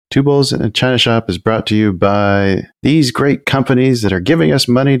Two Bulls in a China Shop is brought to you by these great companies that are giving us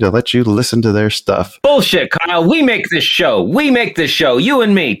money to let you listen to their stuff. Bullshit, Kyle. We make this show. You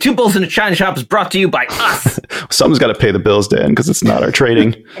and me. Two Bulls in a China Shop is brought to you by us. Someone's got to pay the bills, Dan, because it's not our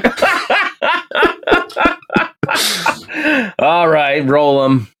trading. All right, roll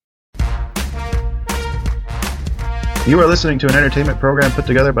them. You are listening to an entertainment program put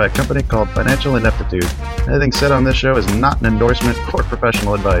together by a company called Financial Ineptitude. Anything said on this show is not an endorsement or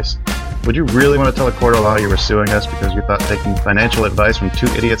professional advice. Would you really want to tell a court of law you were suing us because you thought taking financial advice from two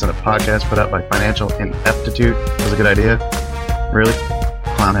idiots on a podcast put out by Financial Ineptitude was a good idea? Really?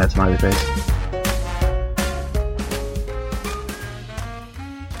 Clown hat smiley face.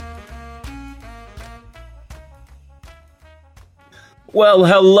 Well,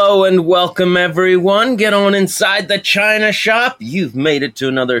 hello and welcome, everyone. Get on inside the China Shop. You've made it to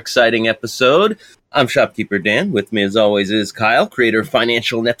another exciting episode. I'm Shopkeeper Dan. With me, as always, is Kyle, creator of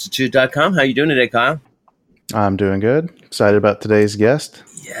FinancialIneptitude.com. How you doing today, Kyle? I'm doing good. Excited about today's guest.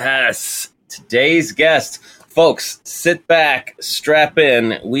 Yes, today's guest. Folks, sit back, strap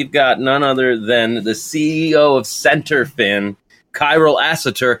in. We've got none other than the CEO of Centerfin, Kyril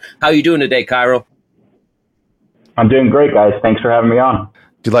Asseter. How you doing today, Kyril? I'm doing great, guys. Thanks for having me on.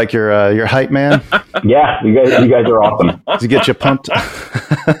 Do you like your hype man? Yeah, you guys are awesome. Does he get you pumped?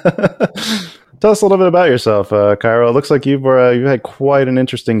 Tell us a little bit about yourself, Kyril. It looks like you've had quite an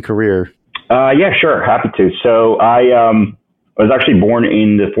interesting career. Yeah, sure. Happy to. So I was actually born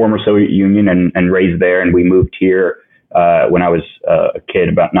in the former Soviet Union and raised there, and we moved here when I was a kid,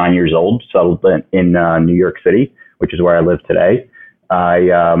 about 9 years old, settled in New York City, which is where I live today.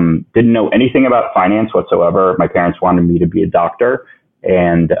 I didn't know anything about finance whatsoever. My parents wanted me to be a doctor,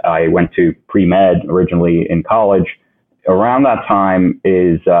 and I went to pre-med originally in college. Around that time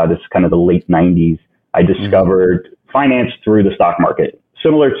is this is kind of the late 90s. I discovered finance through the stock market,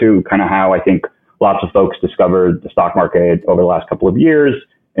 similar to kind of how I think lots of folks discovered the stock market over the last couple of years.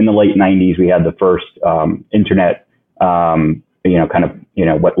 In the late 90s, we had the first internet,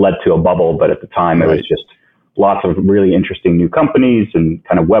 what led to a bubble, but at the time it was just lots of really interesting new companies and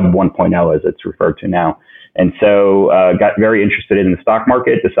kind of Web 1.0 as it's referred to now. And so got very interested in the stock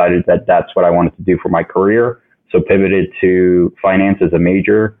market, decided that that's what I wanted to do for my career. So pivoted to finance as a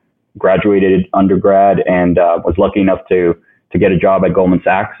major, graduated undergrad, and was lucky enough to get a job at Goldman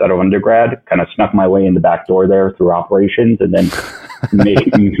Sachs out of undergrad, kind of snuck my way in the back door there through operations, and then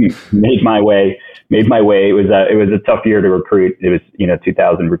made my way. It was a tough year to recruit. It was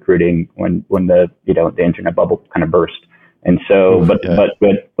 2000 recruiting when the the internet bubble kind of burst, and so but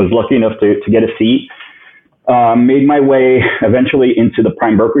was lucky enough to get a seat. Made my way eventually into the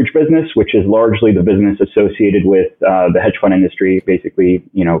prime brokerage business, which is largely the business associated with the hedge fund industry, basically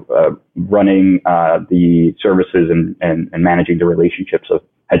running the services and managing the relationships of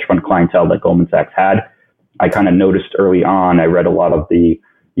hedge fund clientele that Goldman Sachs had. I kind of noticed early on. I read a lot of the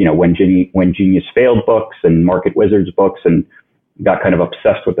When Genius Failed books and Market Wizards books, and got kind of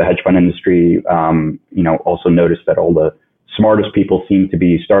obsessed with the hedge fund industry. Also noticed that all the smartest people seem to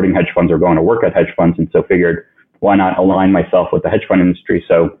be starting hedge funds or going to work at hedge funds. And so figured, why not align myself with the hedge fund industry?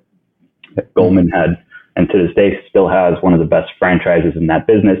 So Goldman had, and to this day still has, one of the best franchises in that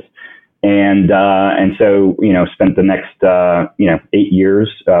business. And so, spent the next, 8 years,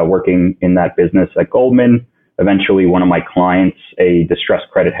 working in that business at Goldman. Eventually, one of my clients, a distressed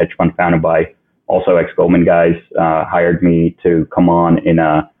credit hedge fund founded by also ex-Goldman guys, hired me to come on in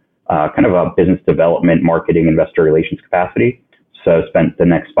a kind of a business development, marketing, investor relations capacity. So spent the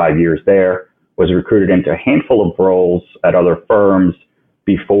next 5 years there, was recruited into a handful of roles at other firms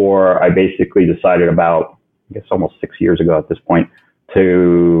before I basically decided about, I guess almost 6 years ago at this point,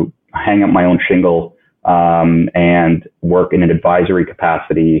 to hang up my own shingle and work in an advisory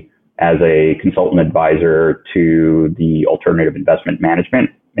capacity as a consultant advisor to the alternative investment management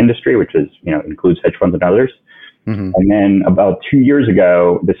industry, which is, includes hedge funds and others. Mm-hmm. And then about 2 years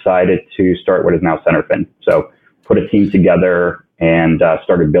ago, decided to start what is now Centerfin. So put a team together and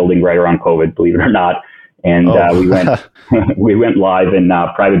started building right around COVID, believe it or not. And we went live in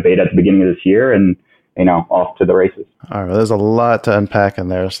private beta at the beginning of this year, and off to the races. All right, there's a lot to unpack in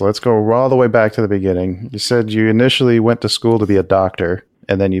there. So let's go all the way back to the beginning. You said you initially went to school to be a doctor,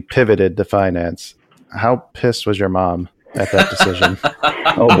 and then you pivoted to finance. How pissed was your mom at that decision?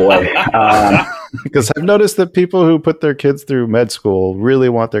 Oh boy. Because I've noticed that people who put their kids through med school really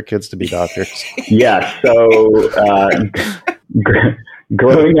want their kids to be doctors. Yeah. So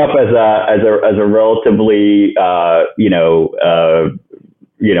growing up as a relatively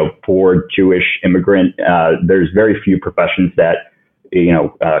poor Jewish immigrant, there's very few professions that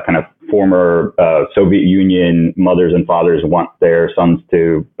kind of former Soviet Union mothers and fathers want their sons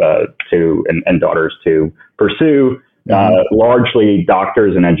to and daughters to pursue, largely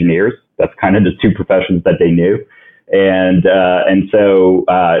doctors and engineers. That's kind of the two professions that they knew. And so,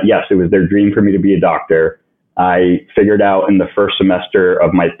 yes, it was their dream for me to be a doctor. I figured out in the first semester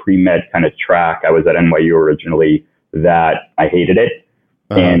of my pre-med kind of track, I was at NYU originally, that I hated it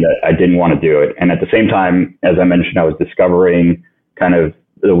and I didn't want to do it. And at the same time, as I mentioned, I was discovering kind of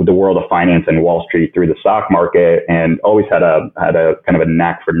the world of finance and Wall Street through the stock market, and always had a kind of a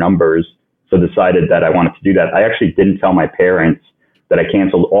knack for numbers. So decided that I wanted to do that. I actually didn't tell my parents that I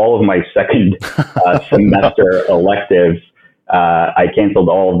canceled all of my second semester electives. I canceled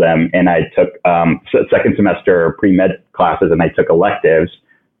all of them, and I took second semester pre-med classes, and I took electives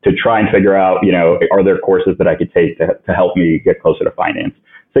to try and figure out, are there courses that I could take to help me get closer to finance.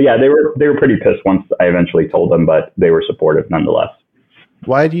 So yeah, they were pretty pissed once I eventually told them, but they were supportive nonetheless.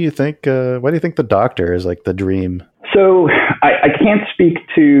 Why do you think the doctor is like the dream? So I can't speak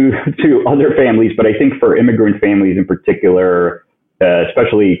to other families, but I think for immigrant families in particular,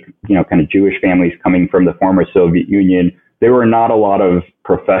 especially, kind of Jewish families coming from the former Soviet Union, there were not a lot of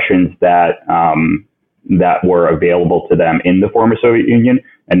professions that were available to them in the former Soviet Union.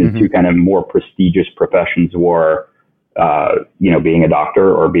 And the two kind of more prestigious professions were, being a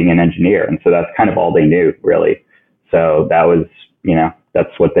doctor or being an engineer. And so that's kind of all they knew, really. So that was,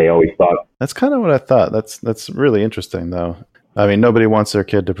 that's what they always thought. That's kind of what I thought. That's really interesting, though. I mean, nobody wants their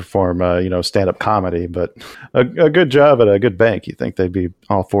kid to perform, stand-up comedy, but a good job at a good bank, you think they'd be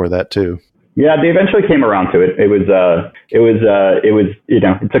all for that too. Yeah, they eventually came around to it. It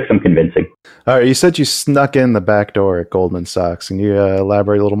took some convincing. All right, you said you snuck in the back door at Goldman Sachs. Can you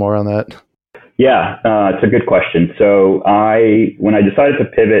elaborate a little more on that? Yeah, it's a good question. So when I decided to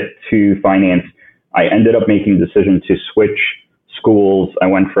pivot to finance, I ended up making the decision to switch schools. I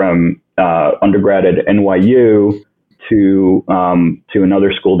went from undergrad at NYU to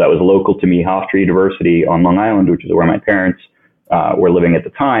another school that was local to me, Hofstra University on Long Island, which is where my parents were living at the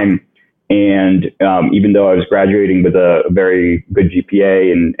time. And even though I was graduating with a very good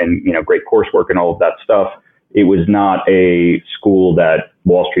GPA and great coursework and all of that stuff, it was not a school that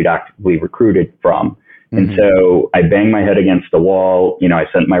Wall Street actively recruited from. And so I banged my head against the wall. I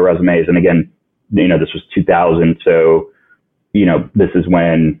sent my resumes, and again, this was 2000, so this is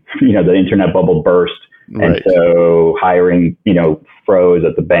when the internet bubble burst. Right. And so hiring, froze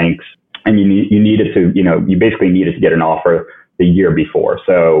at the banks, and you basically needed to get an offer the year before.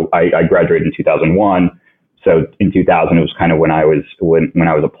 So I graduated in 2001. So in 2000, it was kind of when I was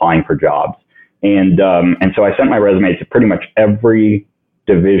applying for jobs. And so I sent my resume to pretty much every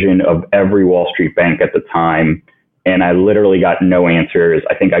division of every Wall Street bank at the time. And I literally got no answers.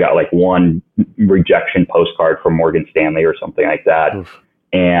 I think I got like one rejection postcard from Morgan Stanley or something like that. Oof.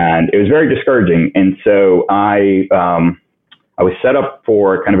 And it was very discouraging. And so I was set up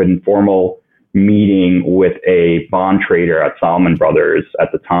for kind of an informal meeting with a bond trader at Salomon Brothers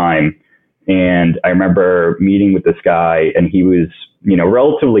at the time. And I remember meeting with this guy, and he was,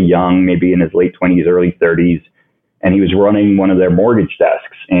 relatively young, maybe in his late 20s, early 30s. And he was running one of their mortgage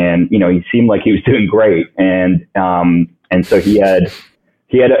desks, and, he seemed like he was doing great. And so he had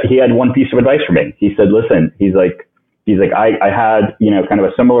one piece of advice for me. He said, listen, he's like, I had, kind of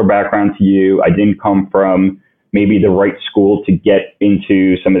a similar background to you. I didn't come from maybe the right school to get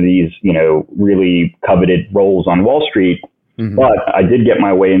into some of these, really coveted roles on Wall Street. But I did get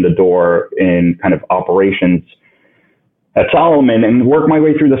my way in the door in kind of operations at Salomon and work my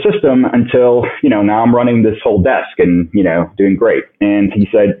way through the system until, now I'm running this whole desk and, doing great. And he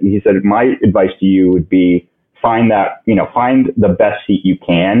said, my advice to you would be find the best seat you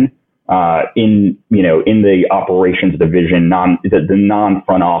can, in the operations division, the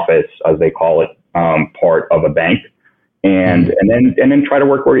non-front office, as they call it, part of a bank. And then try to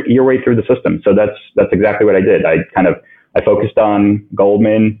work your way through the system. So that's exactly what I did. I focused on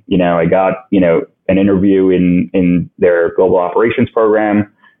Goldman. I got, an interview in their global operations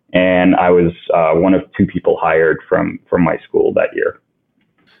program, and I was one of two people hired from my school that year.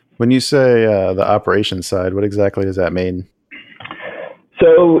 When you say the operations side, what exactly does that mean?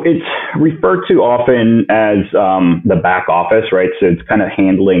 So it's referred to often as the back office, right? So it's kind of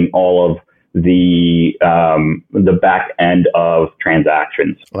handling all of the back end of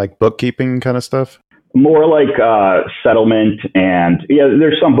transactions, like bookkeeping kind of stuff. More like settlement, and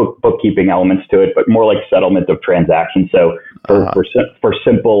there's some bookkeeping elements to it, but more like settlement of transactions. So for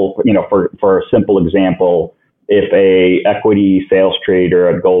simple, for a simple example, if a equity sales trader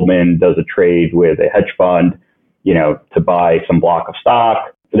at Goldman does a trade with a hedge fund, to buy some block of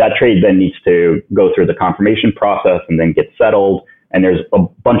stock, that trade then needs to go through the confirmation process and then get settled. And there's a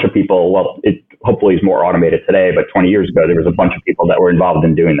bunch of people, well, it hopefully is more automated today, but 20 years ago, there was a bunch of people that were involved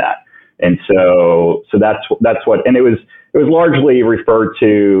in doing that. And so that's what, and it was largely referred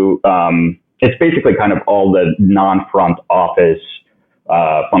to, it's basically kind of all the non-front office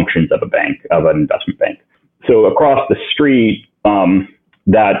functions of a bank, of an investment bank. So across the street,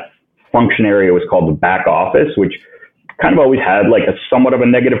 that function area was called the back office, which kind of always had like a somewhat of a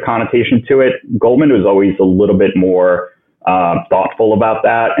negative connotation to it. Goldman was always a little bit more thoughtful about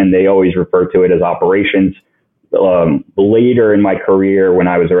that, and they always referred to it as operations. Later in my career, when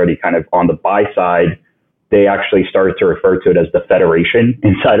I was already kind of on the buy side, they actually started to refer to it as the Federation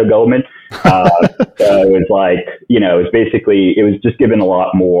inside of Goldman. It was like, it was just given a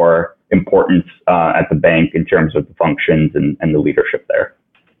lot more importance at the bank in terms of the functions and the leadership there.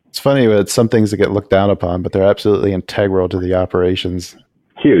 It's funny, but some things that get looked down upon, but they're absolutely integral to the operations.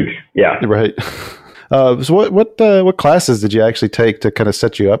 Huge, yeah. Right. So what classes did you actually take to kind of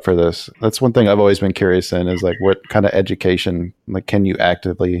set you up for this? That's one thing I've always been curious in, is like what kind of education can you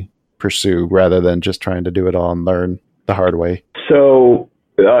actively pursue rather than just trying to do it all and learn the hard way? So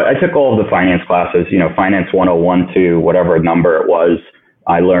I took all of the finance classes, finance 101 to whatever number it was.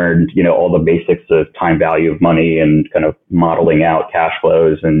 I learned, all the basics of time value of money and kind of modeling out cash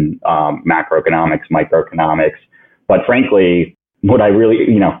flows and macroeconomics, microeconomics. But frankly, what I really,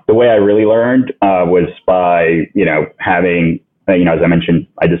 the way I really learned was by, having, as I mentioned,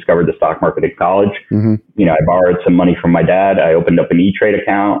 I discovered the stock market at college. Mm-hmm. I borrowed some money from my dad. I opened up an E-Trade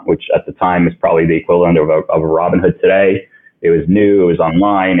account, which at the time is probably the equivalent of a Robinhood today. It was new, it was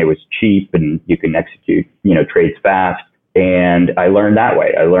online, it was cheap, and you can execute, trades fast. And I learned that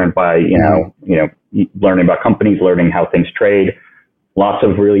way. I learned by, learning about companies, learning how things trade. Lots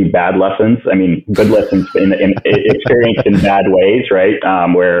of really bad lessons. I mean, good lessons in experienced in bad ways, right?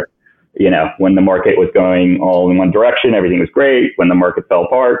 Where, when the market was going all in one direction, everything was great. When the market fell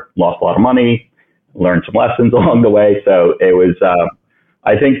apart, lost a lot of money, learned some lessons along the way. So it was,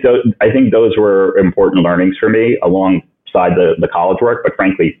 I think those were important learnings for me alongside the college work, but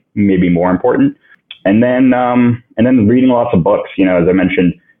frankly, maybe more important. And then reading lots of books, as I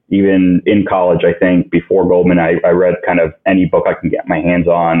mentioned, even in college, I think before Goldman, I read kind of any book I can get my hands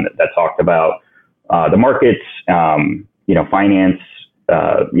on that talked about the markets, finance,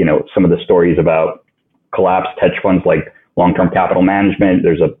 some of the stories about collapsed hedge funds like Long-Term Capital Management.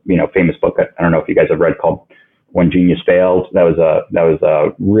 There's a famous book I don't know if you guys have read called When Genius Failed. That was a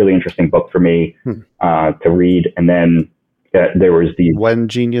really interesting book for me to read. And then there was the When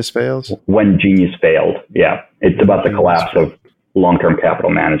Genius Fails. When Genius Failed. Yeah, it's about the collapse of long-term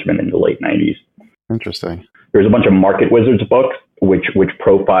capital management in the late 90s. Interesting. There's a bunch of Market Wizards books which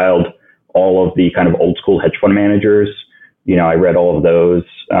profiled all of the kind of old school hedge fund managers. I read all of those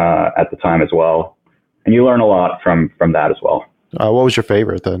at the time as well, and you learn a lot from that as well. What was your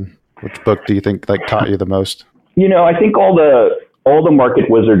favorite then? Which book do you think taught you the most? I think all the Market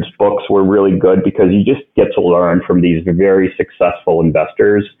Wizards books were really good because you just get to learn from these very successful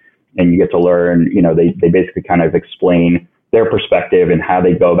investors, and you get to learn. They basically kind of explain their perspective and how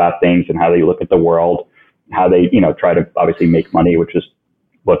they go about things and how they look at the world, how they, try to obviously make money, which is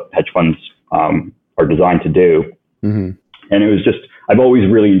what hedge funds are designed to do. Mm-hmm. And it was just, I've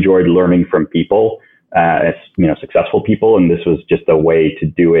always really enjoyed learning from people, successful people. And this was just a way to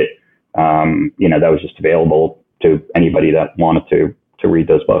do it, that was just available to anybody that wanted to read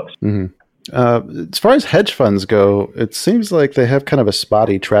those books. Mm-hmm. As far as hedge funds go, it seems like they have kind of a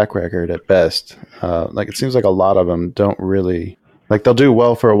spotty track record at best. It seems like a lot of them don't really, they'll do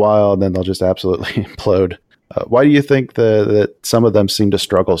well for a while and then they'll just absolutely implode. Why do you think that some of them seem to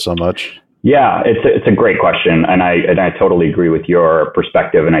struggle so much? Yeah, it's a great question, and I totally agree with your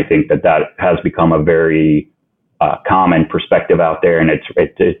perspective, and I think that has become a very common perspective out there, and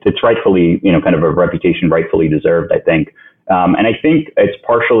it's rightfully, kind of a reputation rightfully deserved, I think. And I think it's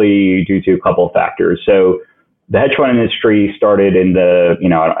partially due to a couple of factors. So the hedge fund industry started in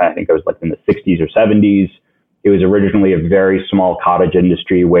I think it was in the 60s or 70s. It was originally a very small cottage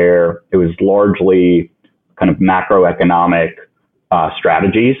industry where it was largely kind of macroeconomic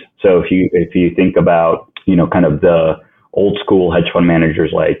strategies. So if you think about, kind of the old school hedge fund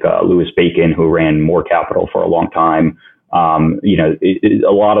managers like Louis Bacon, who ran More Capital for a long time,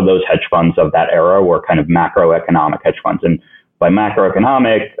 a lot of those hedge funds of that era were kind of macroeconomic hedge funds. And by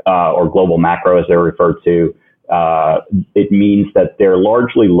macroeconomic or global macro, as they're referred to, it means that they're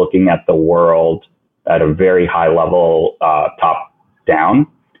largely looking at the world at a very high level, top down.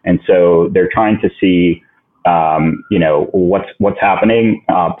 And so they're trying to see, what's happening,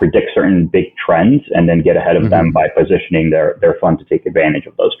 predict certain big trends, and then get ahead of them by positioning their fund to take advantage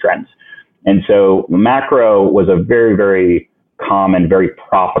of those trends. And so macro was a very, very common, very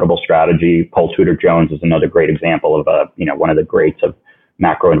profitable strategy. Paul Tudor Jones is another great example of one of the greats of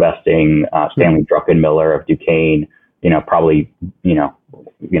macro investing. Stanley Druckenmiller of Duquesne, probably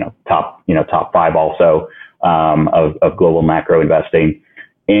top five also of global macro investing,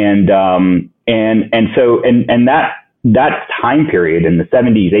 and so that time period in the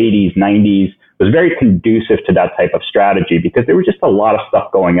 70s, 80s, 90s was very conducive to that type of strategy because there was just a lot of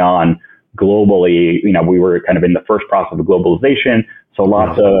stuff going on globally. We were kind of in the first process of globalization. So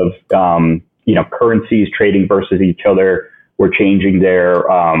lots of, currencies trading versus each other were changing their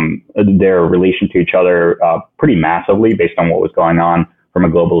relation to each other, pretty massively based on what was going on from a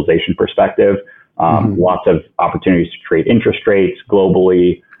globalization perspective. Lots of opportunities to trade interest rates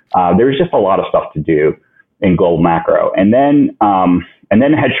globally. There was just a lot of stuff to do in global macro. And then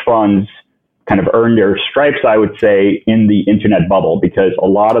hedge funds kind of earned their stripes, I would say, in the internet bubble, because a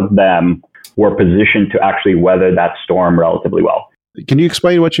lot of them were positioned to actually weather that storm relatively well. Can you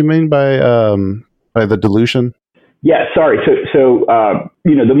explain what you mean by the dilution? Yeah, sorry. So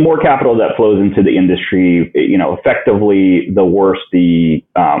the more capital that flows into the industry, effectively, the worse the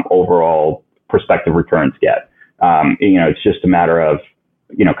overall prospective returns get. It's just a matter of,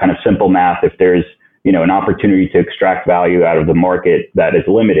 kind of simple math. If there's, an opportunity to extract value out of the market that is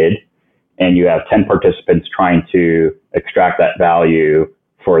limited, and you have 10 participants trying to extract that value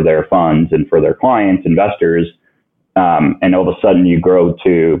for their funds and for their clients, investors, and all of a sudden you grow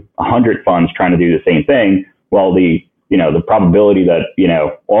to 100 funds trying to do the same thing, well, the probability that,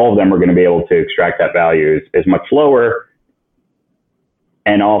 all of them are going to be able to extract that value is much lower.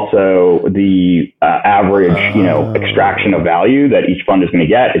 And also the average, extraction of value that each fund is going to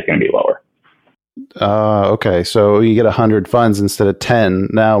get is going to be lower. Okay. So you get 100 funds instead of 10.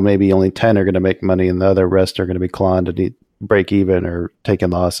 Now maybe only 10 are going to make money and the other rest are going to be clawing to break even or taking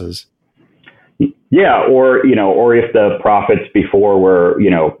losses. Yeah. Or if the profits before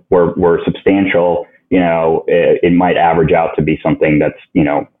were substantial, it might average out to be something that's,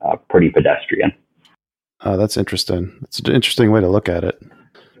 pretty pedestrian. Oh, that's interesting. It's an interesting way to look at it.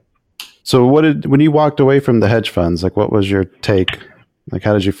 So when you walked away from the hedge funds, what was your take?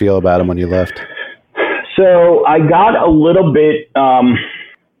 How did you feel about them when you left? So I got a little bit, as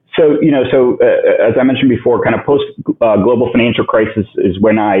I mentioned before, kind of post global financial crisis is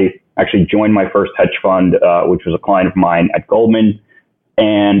when I actually joined my first hedge fund, which was a client of mine at Goldman.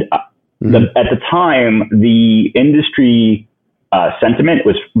 And at the time, the industry sentiment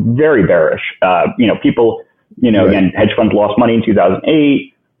was very bearish. People, again, hedge funds lost money in 2008.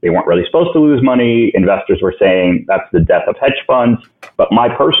 They weren't really supposed to lose money. Investors were saying that's the death of hedge funds. But my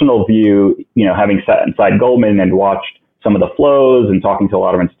personal view, having sat inside Goldman and watched some of the flows and talking to a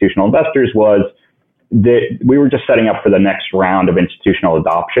lot of institutional investors, was that we were just setting up for the next round of institutional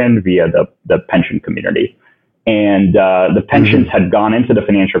adoption via the pension community. And the pensions had gone into the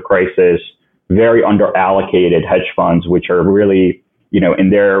financial crisis very underallocated hedge funds, which are really,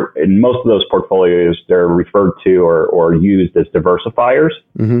 in most of those portfolios, they're referred to or used as diversifiers.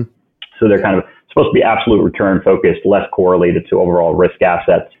 Mm-hmm. So they're kind of supposed to be absolute return focused, less correlated to overall risk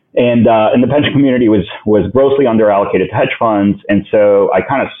assets. And the pension community was grossly underallocated to hedge funds. And so I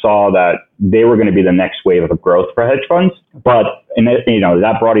kind of saw that they were going to be the next wave of growth for hedge funds. But,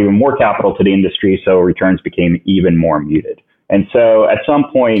 that brought even more capital to the industry. So returns became even more muted. And so at some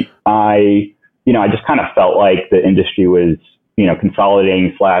point, I just kind of felt like the industry was,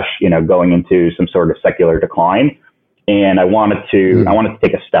 consolidating / going into some sort of secular decline. And I wanted to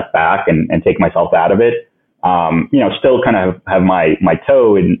take a step back and take myself out of it. Still kind of have my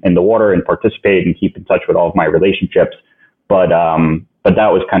toe in the water and participate and keep in touch with all of my relationships. But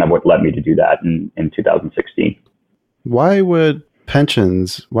that was kind of what led me to do that in 2016. Why would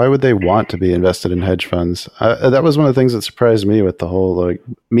they want to be invested in hedge funds? That was one of the things that surprised me with the whole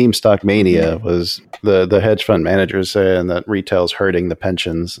meme stock mania, was the hedge fund managers saying that retail's hurting the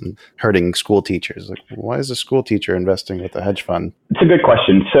pensions and hurting school teachers. Why is a school teacher investing with a hedge fund? It's a good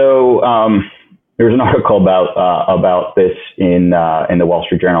question. So there was an article about this in the Wall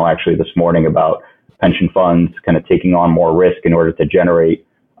Street Journal actually this morning about pension funds kind of taking on more risk in order to generate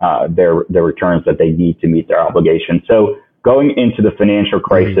their returns that they need to meet their obligations. So going into the financial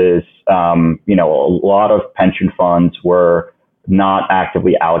crisis, a lot of pension funds were not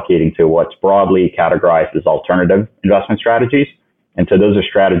actively allocating to what's broadly categorized as alternative investment strategies. And so those are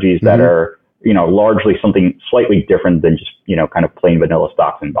strategies that are, largely something slightly different than just, kind of plain vanilla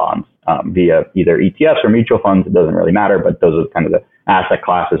stocks and bonds, via either ETFs or mutual funds. It doesn't really matter, but those are kind of the asset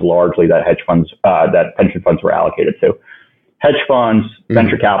classes largely that that pension funds were allocated to. Hedge funds,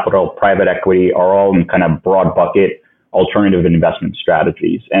 venture capital, private equity are all in kind of broad bucket alternative investment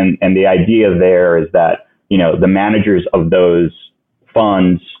strategies. And the idea there is that, the managers of those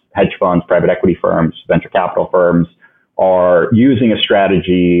funds, hedge funds, private equity firms, venture capital firms, are using a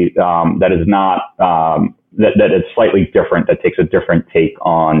strategy that is not that is slightly different, that takes a different take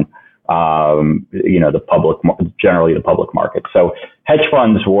on generally the public market. So hedge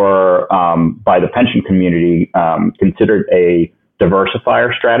funds were by the pension community considered a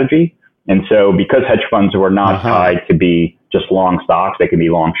diversifier strategy. And so because hedge funds were not tied to be just long stocks, they can be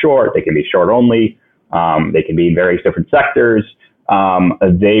long short, they can be short only, they can be in various different sectors.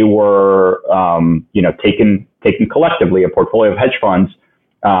 They were, taken collectively, a portfolio of hedge funds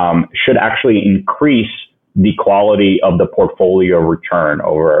should actually increase the quality of the portfolio return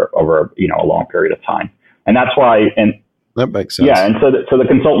over a long period of time. And that's why, and that makes sense. Yeah. And so the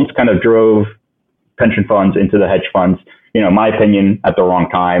consultants kind of drove pension funds into the hedge funds, in my opinion, at the wrong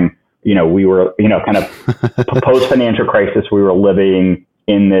time. We were, kind of post financial crisis, we were living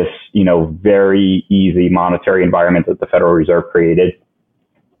in this, very easy monetary environment that the Federal Reserve created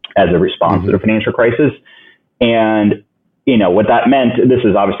as a response to the financial crisis. And, what that meant, this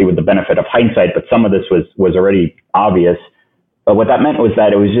is obviously with the benefit of hindsight, but some of this was already obvious. But what that meant was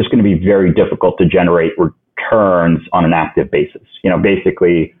that it was just going to be very difficult to generate returns on an active basis.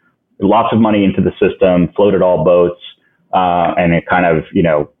 Basically lots of money into the system, floated all boats, and it kind of,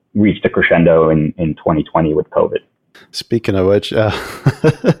 reached a crescendo in 2020 with COVID. Speaking of which, now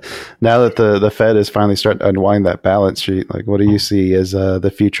that the Fed is finally starting to unwind that balance sheet, like what do you see as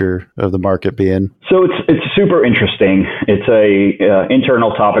the future of the market being? So it's super interesting. It's a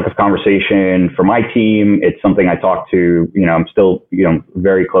internal topic of conversation for my team. It's something I talk to. I'm still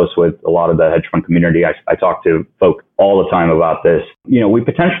very close with a lot of the hedge fund community. I talk to folk all the time about this. We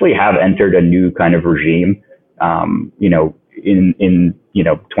potentially have entered a new kind of regime. In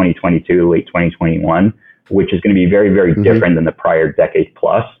 2022, late 2021. Which is going to be very, very different than the prior decade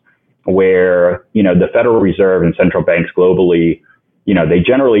plus, where, the Federal Reserve and central banks globally, they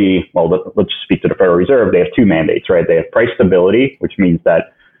generally, let's speak to the Federal Reserve. They have two mandates, right? They have price stability, which means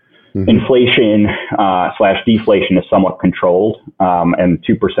that inflation / deflation is somewhat controlled, and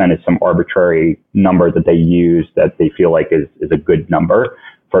 2% is some arbitrary number that they use that they feel like is a good number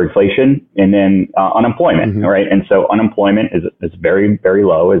for inflation. And then unemployment, right? And so unemployment is very, very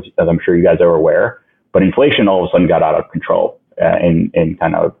low, as I'm sure you guys are aware. But inflation all of a sudden got out of control in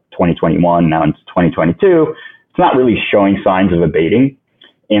kind of 2021, now into 2022. It's not really showing signs of abating.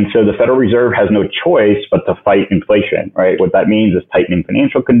 And so the Federal Reserve has no choice but to fight inflation, right? What that means is tightening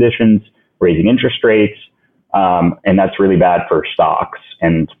financial conditions, raising interest rates, and that's really bad for stocks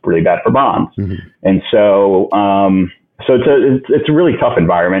and really bad for bonds. And so it's a really tough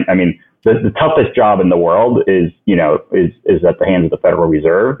environment. I mean, the toughest job in the world is at the hands of the Federal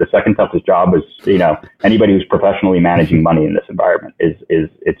Reserve. The second toughest job is, anybody who's professionally managing money in this environment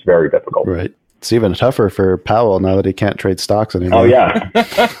it's very difficult. Right. It's even tougher for Powell now that he can't trade stocks anymore. Oh yeah.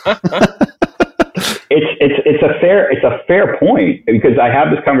 It's a fair point, because I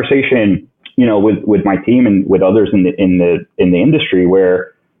have this conversation, with my team and with others in the industry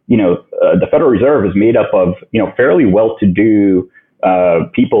where, the Federal Reserve is made up of, fairly well-to-do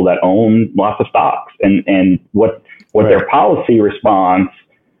people that own lots of stocks, and what their policy response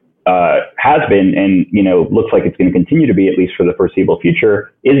has been, and looks like it's going to continue to be, at least for the foreseeable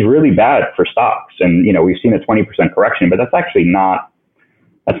future, is really bad for stocks. And we've seen a 20% correction, but that's actually not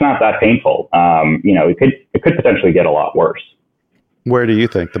that painful. It could potentially get a lot worse. Where do you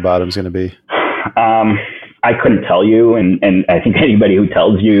think the bottom's going to be? I couldn't tell you, and I think anybody who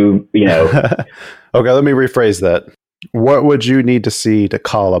tells you, Okay, let me rephrase that. What would you need to see to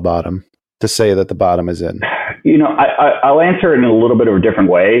call a bottom, to say that the bottom is in? I'll answer it in a little bit of a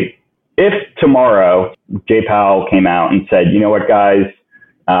different way. If tomorrow Jay Powell came out and said, you know what, guys,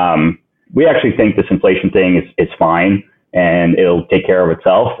 we actually think this inflation thing is fine and it'll take care of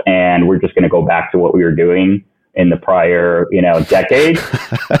itself, and we're just going to go back to what we were doing in the prior, decade,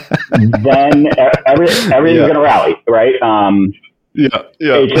 then everything's going to rally, right? Yeah.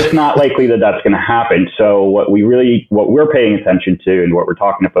 It's just not likely that that's going to happen. So what we're paying attention to, and what we're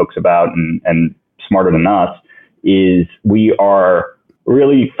talking to folks about, and smarter than us, is we are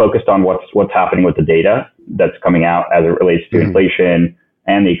really focused on what's happening with the data that's coming out as it relates to inflation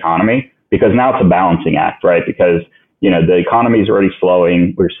and the economy, because now it's a balancing act, right? Because, the economy is already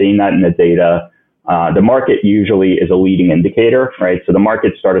slowing. We're seeing that in the data. The market usually is a leading indicator, right? So the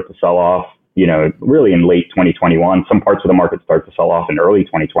market started to sell off, really in late 2021. Some parts of the market start to sell off in early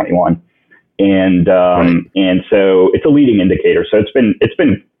 2021. And so it's a leading indicator. So it's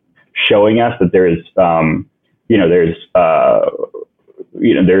been showing us that there's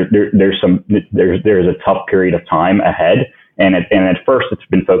a tough period of time ahead. And at first it's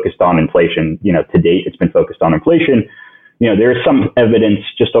been focused on inflation. To date, it's been focused on inflation. There's some evidence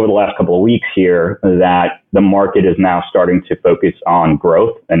just over the last couple of weeks here that the market is now starting to focus on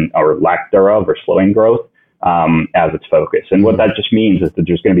growth or lack thereof, or slowing growth as its focus. And what that just means is that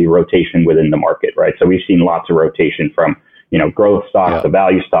there's going to be rotation within the market, right? So we've seen lots of rotation from, growth stocks to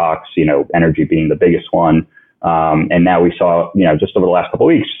value stocks, energy being the biggest one. And now we saw, just over the last couple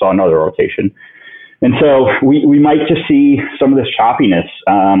of weeks, saw another rotation. And so we might just see some of this choppiness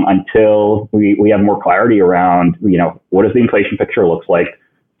until we have more clarity around, what does the inflation picture look like?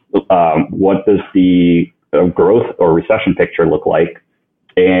 What does the growth or recession picture look like?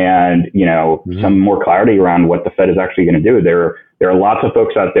 And, some more clarity around what the Fed is actually going to do. There are lots of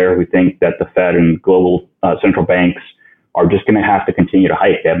folks out there who think that the Fed and global central banks are just going to have to continue to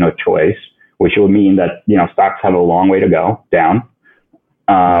hike. They have no choice, which will mean that, stocks have a long way to go down.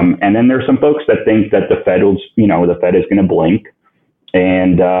 And then there's some folks that think that the Fed is going to blink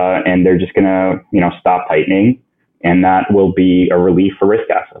and they're just going to, stop tightening, and that will be a relief for risk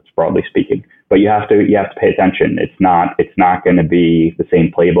assets, broadly speaking. But you have to pay attention. It's not going to be the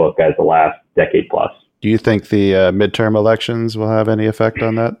same playbook as the last decade plus. Do you think the midterm elections will have any effect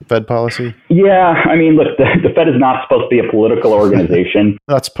on that Fed policy? Yeah, I mean, look, the Fed is not supposed to be a political organization.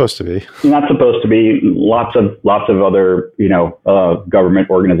 Not supposed to be. Not supposed to be. Lots of other, government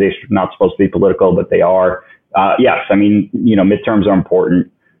organizations are not supposed to be political, but they are. Yes, I mean, midterms are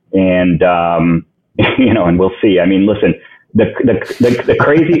important, and and we'll see. I mean, listen, the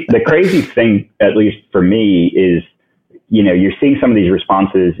crazy thing, at least for me, is, you're seeing some of these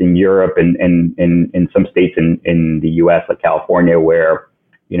responses in Europe and in some states in the U.S., like California, where,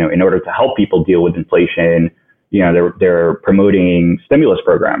 in order to help people deal with inflation, they're promoting stimulus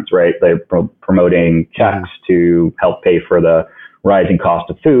programs, right? They're promoting checks to help pay for the rising cost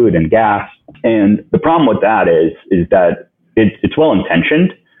of food and gas. And the problem with that is that it's well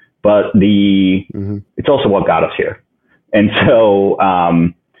intentioned, but it's also what got us here. And so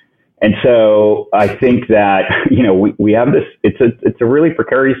I think that, we have this, it's a really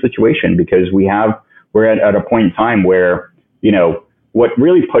precarious situation, because we're at a point in time where, what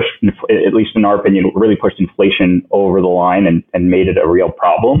really pushed, at least in our opinion, what really pushed inflation over the line and made it a real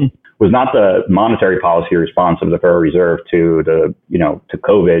problem was not the monetary policy response of the Federal Reserve to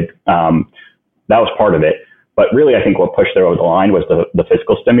COVID. That was part of it. But really, I think what pushed it over the line was the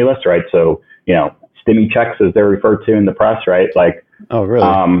fiscal stimulus, right? So, stimmy checks, as they're referred to in the press, right? Like, oh, really?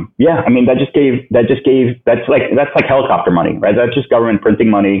 Yeah. I mean, that's like helicopter money, right? That's just government printing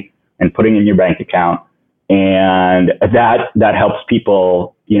money and putting in your bank account. And that helps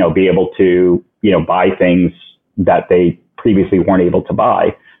people, be able to, buy things that they previously weren't able to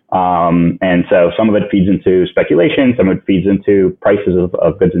buy. And so some of it feeds into speculation, some of it feeds into prices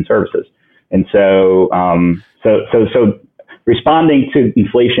of goods and services. And so responding to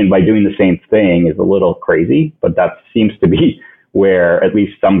inflation by doing the same thing is a little crazy, but that seems to be where at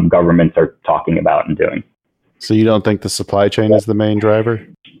least some governments are talking about and doing. So you don't think the supply chain is the main driver?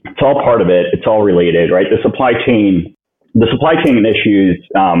 It's all part of it. It's all related, right? The supply chain issues,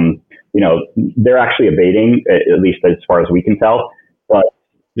 they're actually abating, at least as far as we can tell. But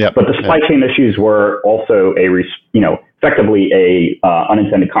the supply chain issues were also effectively a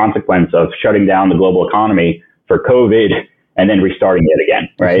unintended consequence of shutting down the global economy for COVID and then restarting it again,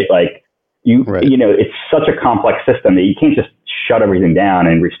 right? Like it's such a complex system that you can't just shut everything down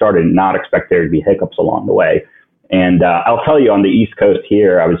and restart it and not expect there to be hiccups along the way. And I'll tell you, on the East Coast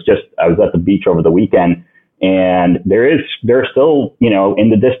here, I was at the beach over the weekend, and there's still, in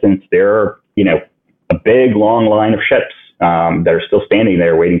the distance, there are, a big long line of ships that are still standing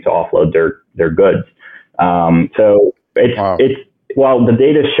there waiting to offload their goods. So while the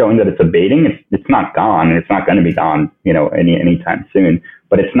data is showing that it's abating, it's not gone, and it's not going to be gone, anytime soon.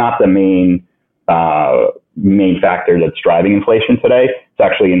 But it's not the main factor that's driving inflation today. It's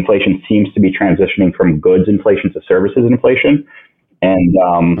actually, inflation seems to be transitioning from goods inflation to services inflation. And,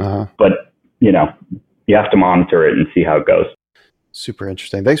 but you have to monitor it and see how it goes. Super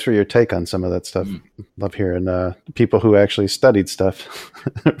interesting. Thanks for your take on some of that stuff. Love hearing people who actually studied stuff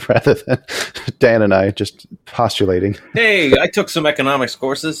rather than Dan and I just postulating. Hey, I took some economics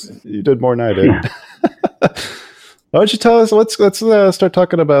courses. You did more than I did. Why don't you tell us? Let's start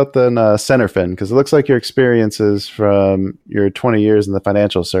talking about then Centerfin, because it looks like your experiences from your 20 years in the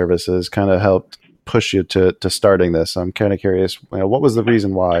financial services kind of helped push you to starting this. I'm kind of curious, what was the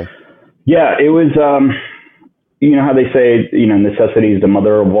reason why? Yeah, it was, how they say, necessity is the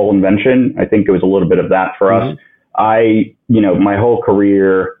mother of all invention. I think it was a little bit of that for us. My whole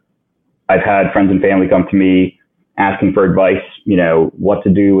career, I've had friends and family come to me asking for advice, what to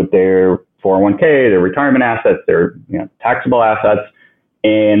do with their 401k, their retirement assets, their taxable assets.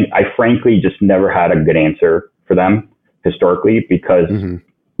 And I frankly just never had a good answer for them historically because,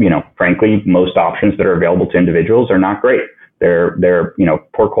 frankly, most options that are available to individuals are not great. They're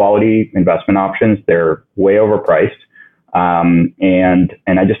poor quality investment options. They're way overpriced. And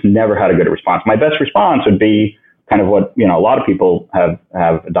I just never had a good response. My best response would be kind of what, a lot of people have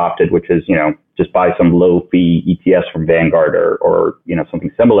adopted, which is, just buy some low fee ETFs from Vanguard or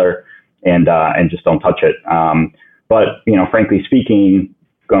something similar and just don't touch it. But, frankly speaking,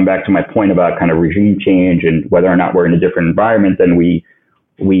 going back to my point about kind of regime change and whether or not we're in a different environment than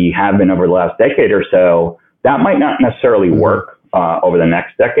we have been over the last decade or so, that might not necessarily work over the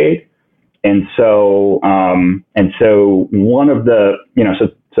next decade. And so one of the,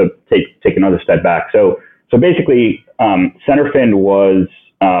 so take another step back. So basically, Centerfin was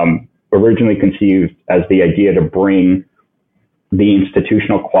originally conceived as the idea to bring the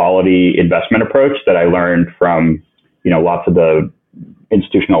institutional quality investment approach that I learned from, lots of the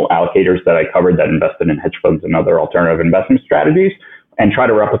institutional allocators that I covered that invested in hedge funds and other alternative investment strategies, and try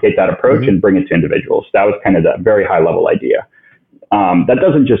to replicate that approach and bring it to individuals. That was kind of the very high level idea. That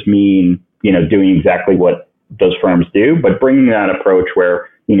doesn't just mean, doing exactly what those firms do, but bringing that approach where,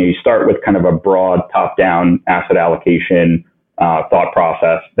 you start with kind of a broad top-down asset allocation thought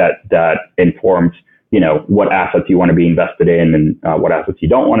process that informs, what assets you want to be invested in and what assets you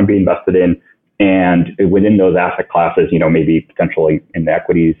don't want to be invested in. And within those asset classes, maybe potentially in the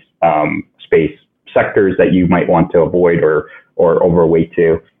equities space, sectors that you might want to avoid or overweight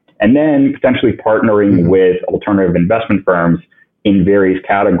to. And then potentially partnering with alternative investment firms in various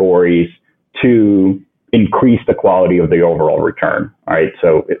categories to increase the quality of the overall return. All right.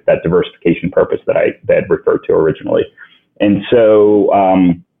 So that diversification purpose that I had referred to originally. And so,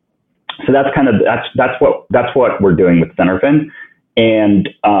 so that's kind of, that's what we're doing with Centerfin. And,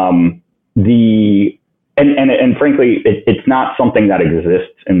 and frankly, it's not something that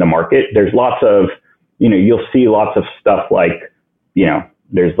exists in the market. There's lots of, you'll see lots of stuff like,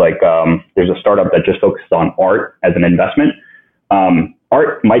 there's a startup that just focuses on art as an investment.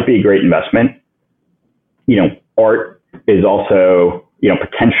 Art might be a great investment. Art is also,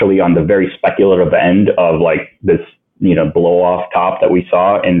 potentially on the very speculative end of like this, blow off top that we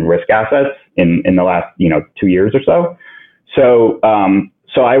saw in risk assets in the last, 2 years or so. So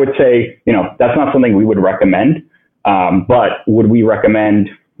I would say, that's not something we would recommend. But would we recommend,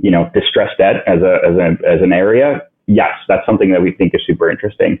 distressed debt as an area? Yes, that's something that we think is super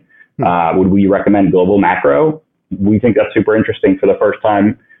interesting. Would we recommend global macro? We think that's super interesting for the first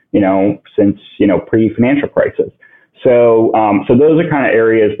time, since, pre-financial crisis. So those are kind of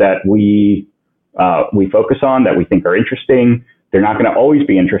areas that we focus on that we think are interesting. They're not going to always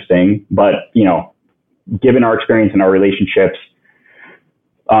be interesting, but, given our experience and our relationships,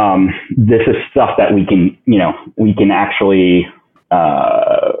 this is stuff that we can actually,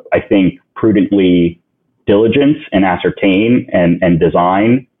 I think, prudently diligence and ascertain and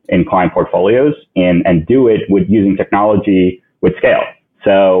design in client portfolios and do it with using technology with scale.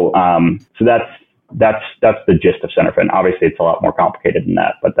 So that's the gist of Centerfin. Obviously, it's a lot more complicated than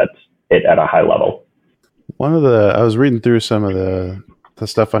that, but that's it at a high level. I was reading through some of the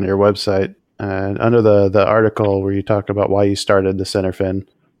stuff on your website, and under the article where you talked about why you started the Centerfin,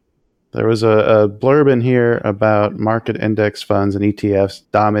 there was a blurb in here about market index funds and ETFs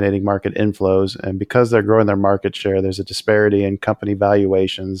dominating market inflows. And because they're growing their market share, there's a disparity in company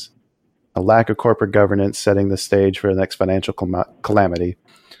valuations, a lack of corporate governance setting the stage for the next financial calamity.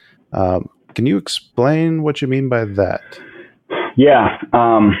 Can you explain what you mean by that? Yeah.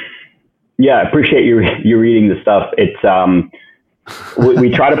 I appreciate you reading the stuff. It's, we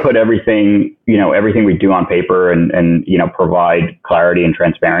try to put everything we do on paper and provide clarity and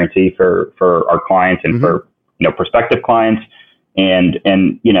transparency for our clients and for, prospective clients. And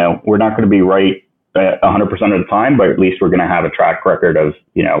we're not going to be right 100% of the time, but at least we're going to have a track record of,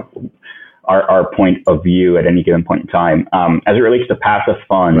 our point of view at any given point in time. As it relates to passive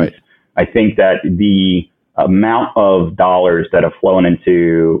funds, right. I think that the amount of dollars that have flown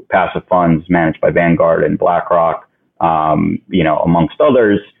into passive funds managed by Vanguard and BlackRock, amongst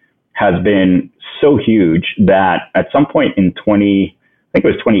others, has been so huge that at some point in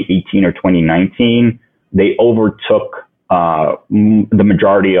 2018 or 2019, they overtook the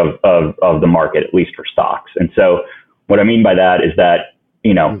majority of the market, at least for stocks. And so what I mean by that is that,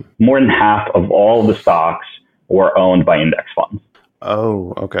 more than half of all the stocks were owned by index funds.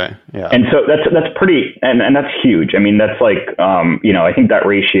 Oh, okay. Yeah. And so that's pretty, and that's huge. I mean, that's like, I think that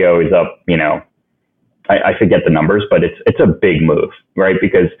ratio is up, I forget the numbers, but it's a big move, right?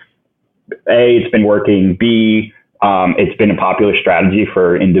 Because A, it's been working. B, It's been a popular strategy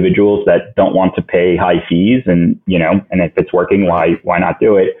for individuals that don't want to pay high fees, and if it's working, why not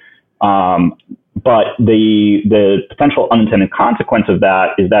do it? But the potential unintended consequence of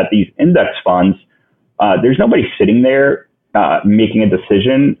that is that these index funds, there's nobody sitting there making a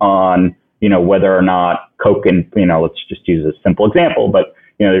decision on whether or not Coke and let's just use a simple example, but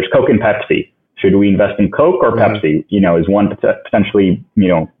there's Coke and Pepsi. Should we invest in Coke or Pepsi? Is one potentially,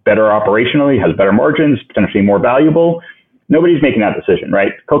 better operationally, has better margins, potentially more valuable? Nobody's making that decision,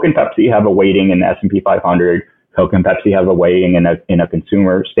 right? Coke and Pepsi have a weighting in the S&P 500. Coke and Pepsi have a weighting in a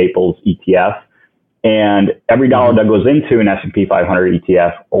consumer staples ETF. And every dollar that goes into an S&P 500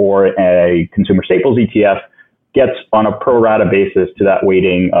 ETF or a consumer staples ETF gets on a pro rata basis to that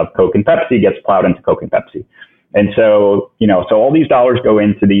weighting of Coke and Pepsi, gets plowed into Coke and Pepsi. And so, so all these dollars go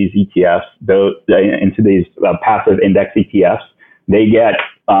into these ETFs, into these passive index ETFs. They get,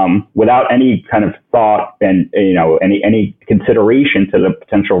 without any kind of thought and, any consideration to the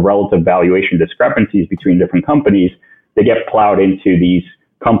potential relative valuation discrepancies between different companies, they get plowed into these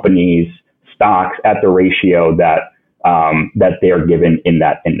companies' stocks at the ratio that they are given in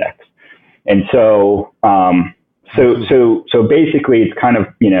that index. And so, so basically it's kind of,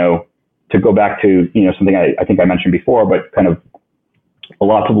 to go back to, something I think I mentioned before, but kind of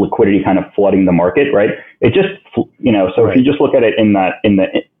lots of liquidity kind of flooding the market, right? It just, so if you just look at it in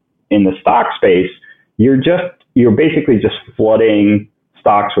the stock space, you're basically just flooding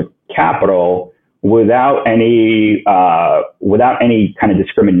stocks with capital without any kind of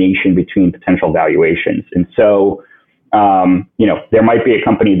discrimination between potential valuations. And so, there might be a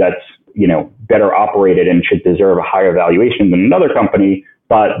company that's, better operated and should deserve a higher valuation than another company,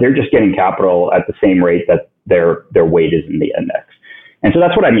 but they're just getting capital at the same rate that their weight is in the index. And so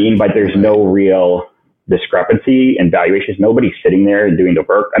that's what I mean by there's no real discrepancy in valuations. Nobody's sitting there and doing the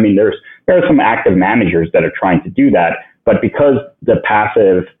work. I mean, there are some active managers that are trying to do that, but because the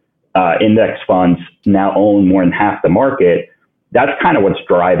passive index funds now own more than half the market, that's kind of what's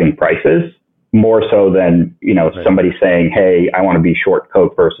driving prices more so than, somebody saying, hey, I want to be short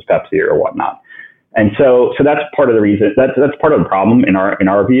Coke versus Pepsi or whatnot. And so that's part of the reason, that's part of the problem in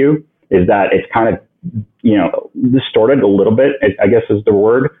our view, is that it's kind of, distorted a little bit, I guess is the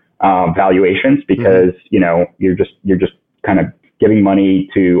word, valuations, because, you're just kind of giving money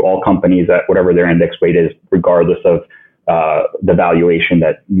to all companies at whatever their index weight is, regardless of the valuation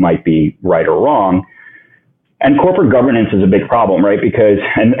that might be right or wrong. And corporate governance is a big problem, right? Because,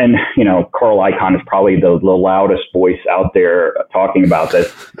 and Carl Icahn is probably the loudest voice out there talking about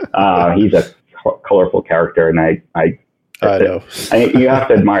this. He's a colorful character, and I know. You have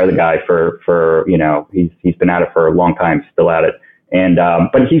to admire the guy for he's been at it for a long time, still at it. And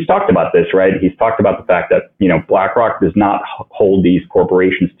but he's talked about this, right? He's talked about the fact that BlackRock does not hold these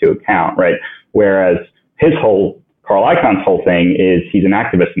corporations to account, right? Whereas Carl Icahn's whole thing is he's an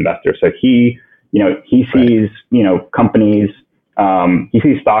activist investor, so he sees companies, he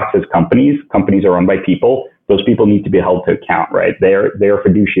sees stocks as companies. Companies are run by people. Those people need to be held to account, right? They're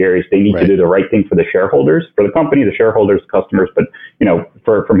fiduciaries. They need to do the right thing for the shareholders, for the company, the shareholders, customers, but,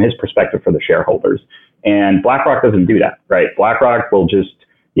 from his perspective, for the shareholders. And BlackRock doesn't do that, right? BlackRock will just,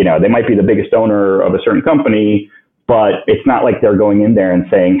 they might be the biggest owner of a certain company, but it's not like they're going in there and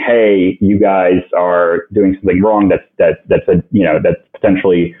saying, hey, you guys are doing something wrong that's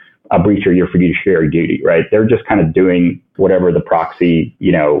potentially a breach of your fiduciary duty, right? They're just kind of doing whatever the proxy,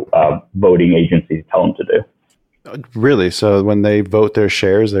 voting agencies tell them to do. Really? So when they vote their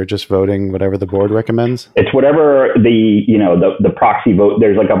shares, they're just voting whatever the board recommends? It's whatever the proxy vote.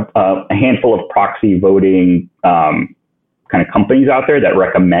 There's like a handful of proxy voting kind of companies out there that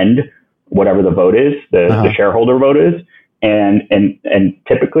recommend whatever the vote is, the shareholder vote is. And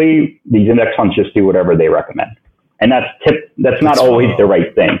typically these index funds just do whatever they recommend. And that's not always the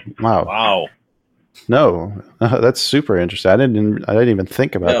right thing. Wow. No, that's super interesting. I didn't even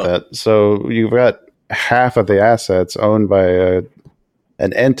think about that. So you've got half of the assets owned by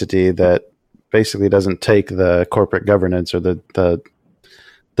an entity that basically doesn't take the corporate governance or the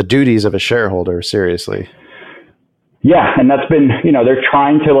duties of a shareholder seriously. Yeah, and that's been, they're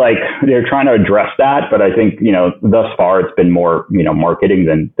trying to address that, but I think, thus far it's been more,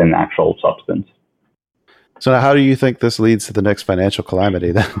 marketing than actual substance. So how do you think this leads to the next financial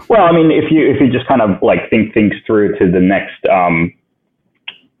calamity then? Well, I mean, if you just kind of think things through to the next,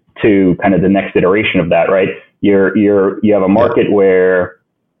 to kind of the next iteration of that, right? You have a market where,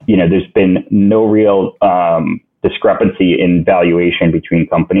 there's been no real discrepancy in valuation between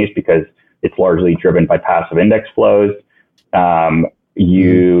companies because it's largely driven by passive index flows.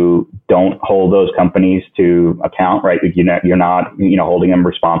 You don't hold those companies to account, right? You're not, holding them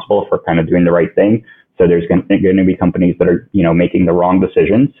responsible for kind of doing the right thing. So there's going to be companies that are, making the wrong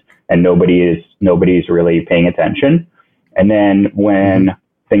decisions, and nobody's really paying attention. And then when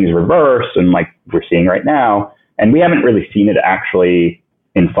things reverse, and like we're seeing right now, and we haven't really seen it actually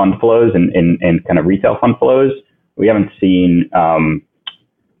in fund flows and in kind of retail fund flows, we've seen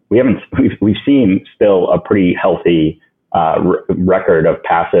still a pretty healthy record of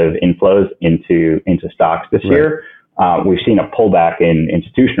passive inflows into stocks this year. We've seen a pullback in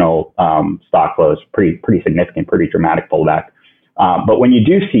institutional stock flows, pretty significant, pretty dramatic pullback. But when you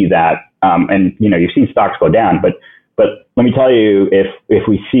do see that, and you've seen stocks go down, but let me tell you, if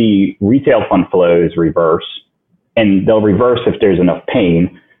we see retail fund flows reverse, and they'll reverse if there's enough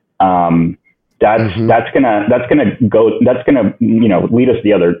pain, that's gonna lead us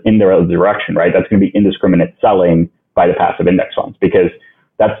in the other direction, right? That's gonna be indiscriminate selling by the passive index funds, because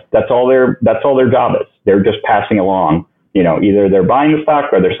that's all their job is. They're just passing along, either they're buying the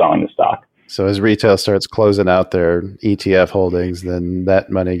stock or they're selling the stock. So as retail starts closing out their ETF holdings, then that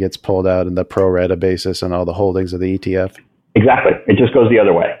money gets pulled out in the pro rata basis on all the holdings of the ETF. Exactly. It just goes the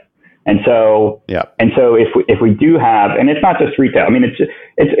other way. And so, if we do have, and it's not just retail, I mean,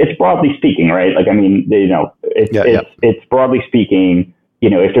 it's broadly speaking, right? Like, I mean, it's broadly speaking,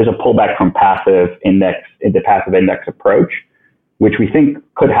 if there's a pullback from the passive index approach, which we think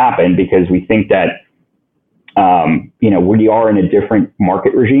could happen because we think that, we are in a different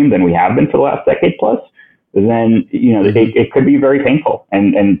market regime than we have been for the last decade plus, then, it could be very painful.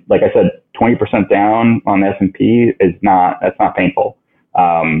 And like I said, 20% down on the S&P that's not painful.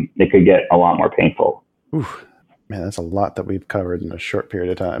 It could get a lot more painful. Oof. Man, that's a lot that we've covered in a short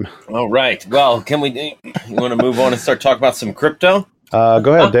period of time. All right. Well, you want to move on and start talking about some crypto?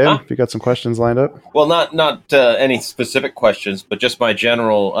 Go ahead, Dan, if you got some questions lined up. Well, not any specific questions, but just my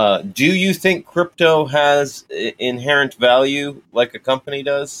general. Do you think crypto has inherent value like a company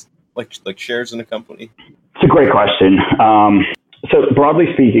does, like shares in a company? It's a great question. So broadly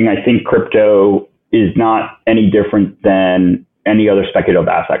speaking, I think crypto is not any different than any other speculative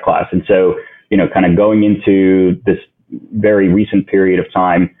asset class. And so, kind of going into this very recent period of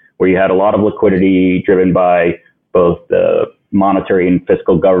time where you had a lot of liquidity driven by both the monetary and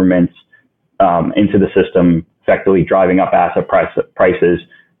fiscal governments into the system, effectively driving up asset prices.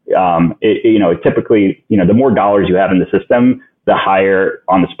 It typically, the more dollars you have in the system, the higher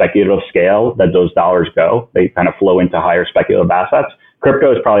on the speculative scale that those dollars go. They kind of flow into higher speculative assets.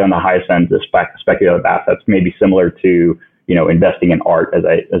 Crypto is probably on the highest end of speculative assets, maybe similar to investing in art,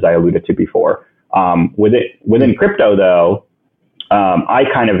 as I alluded to before. Within crypto, though, I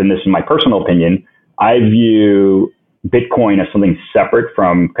kind of, and this is my personal opinion, I view Bitcoin as something separate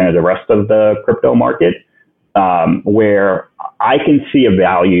from kind of the rest of the crypto market, where I can see a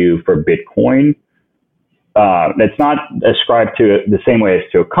value for Bitcoin that's not ascribed to it the same way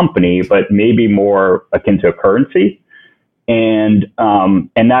as to a company, but maybe more akin to a currency. And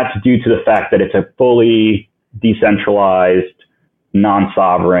that's due to the fact that it's a fully decentralized,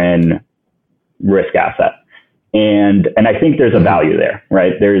 non-sovereign risk asset. And I think there's a value there,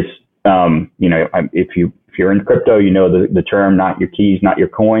 right? There's, if you're in crypto, the term, not your keys, not your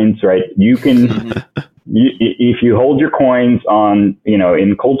coins, right? You can, if you hold your coins on,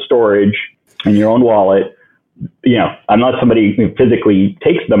 in cold storage in your own wallet, unless somebody physically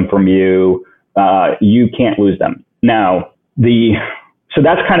takes them from you, you can't lose them. Now, so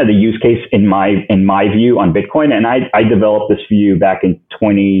that's kind of the use case in my view on Bitcoin. And I developed this view back in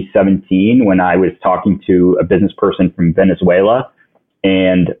 2017 when I was talking to a business person from Venezuela.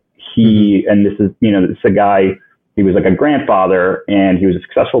 And and this is a guy, he was like a grandfather and he was a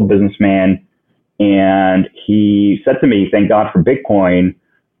successful businessman. And he said to me, thank God for Bitcoin,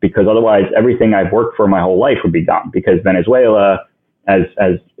 because otherwise everything I've worked for my whole life would be gone, because Venezuela, as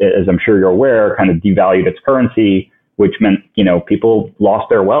I'm sure you're aware, kind of devalued its currency, which meant, people lost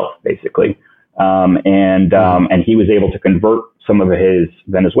their wealth basically. And he was able to convert some of his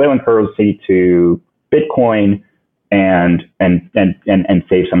Venezuelan currency to Bitcoin and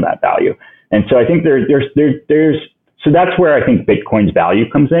save some of that value. And so I think so that's where I think Bitcoin's value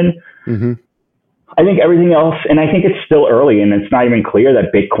comes in. Mm-hmm. I think everything else, and I think it's still early and it's not even clear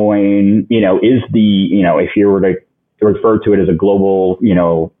that Bitcoin, is if you were to refer to it as a global,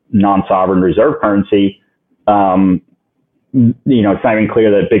 non-sovereign reserve currency, it's not even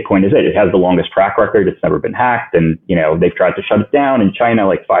clear that Bitcoin is it. It has the longest track record. It's never been hacked. And, they've tried to shut it down in China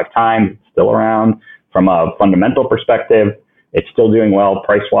like 5 times. It's still around. From a fundamental perspective, it's still doing well.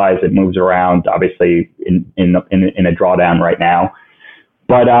 Price-wise, it moves around, obviously, in a drawdown right now.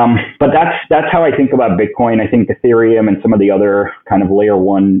 But that's how I think about Bitcoin. I think Ethereum and some of the other kind of layer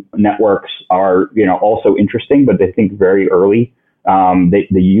 1 networks are, also interesting, but I think very early. The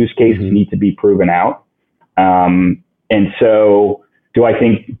use cases need to be proven out. And so do I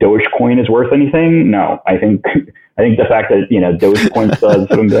think Dogecoin is worth anything? No, I think the fact that, Dogecoin still has a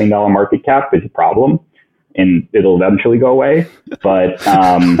 $7 billion market cap is a problem, and it'll eventually go away. But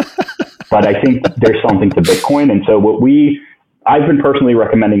I think there's something to Bitcoin. And so I've been personally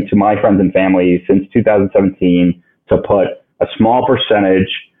recommending to my friends and family since 2017 to put a small percentage,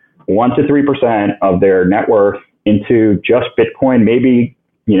 1 to 3% of their net worth into just Bitcoin, maybe,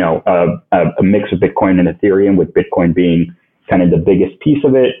 a mix of Bitcoin and Ethereum, with Bitcoin being kind of the biggest piece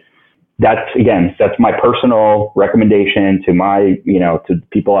of it. That's my personal recommendation to to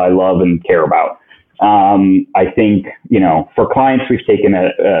people I love and care about. I think, for clients, we've taken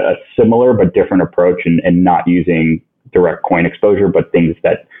a similar but different approach and not using direct coin exposure, but things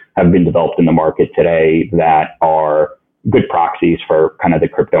that have been developed in the market today that are good proxies for kind of the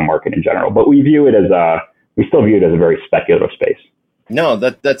crypto market in general. But we still view it as a very speculative space. No,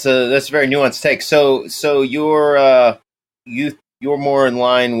 that's a very nuanced take. So you're more in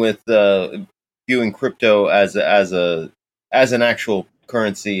line with viewing crypto as an actual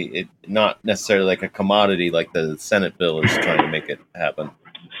currency, not necessarily like a commodity, like the Senate bill is trying to make it happen.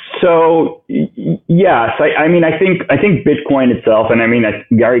 So yes, I think Bitcoin itself, and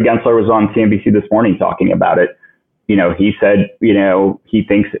Gary Gensler was on CNBC this morning talking about it. He said, he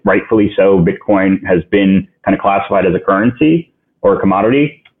thinks rightfully so, Bitcoin has been kind of classified as a currency or a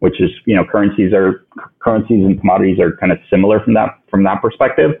commodity, which is, currencies and commodities are kind of similar from that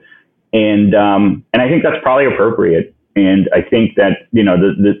perspective. And I think that's probably appropriate. And I think that,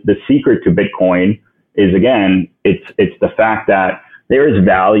 the secret to Bitcoin is, again, it's the fact that there is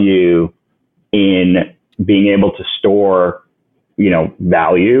value in being able to store,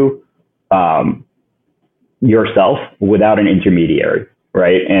 value, yourself without an intermediary.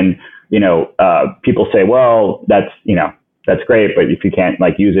 Right. And, people say, well, that's great, but if you can't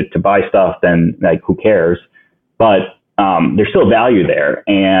use it to buy stuff, then who cares? But, there's still value there.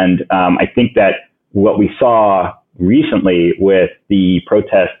 And, I think that what we saw recently with the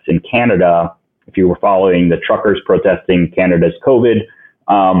protests in Canada, if you were following the truckers protesting Canada's COVID,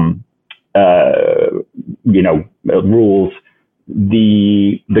 rules,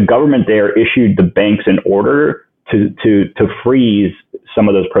 the government there issued the banks an order to freeze some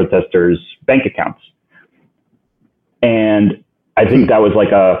of those protesters' bank accounts. And I think that was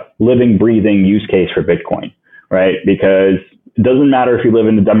like a living, breathing use case for Bitcoin, right? Because it doesn't matter if you live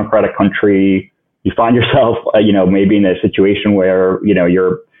in a democratic country, you find yourself, maybe in a situation where,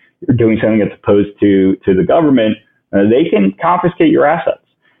 you're doing something that's opposed to the government, they can confiscate your assets.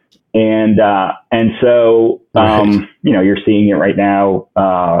 And so, you're seeing it right now,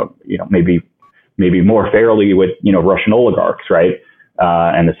 maybe more fairly with, Russian oligarchs, right?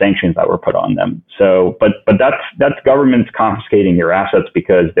 And the sanctions that were put on them. So, but that's governments confiscating your assets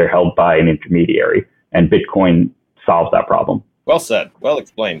because they're held by an intermediary, and Bitcoin solves that problem. Well said. Well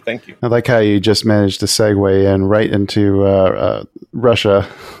explained. Thank you. I like how you just managed to segue in right into Russia,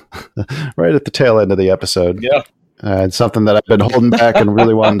 right at the tail end of the episode. Yeah. It's something that I've been holding back and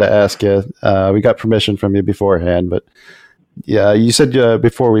really wanted to ask you. We got permission from you beforehand, but yeah, you said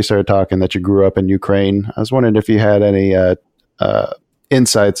before we started talking that you grew up in Ukraine. I was wondering if you had any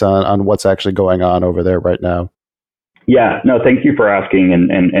insights on what's actually going on over there right now. Yeah, no, thank you for asking.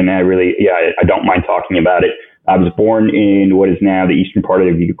 And I really, I don't mind talking about it. I was born in what is now the eastern part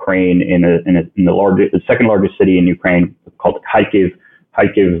of Ukraine in the second largest city in Ukraine called Kharkiv.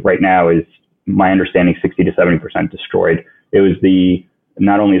 Kharkiv right now is, my understanding, 60 to 70% destroyed. It was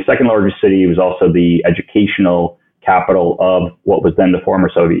not only the second largest city, it was also the educational capital of what was then the former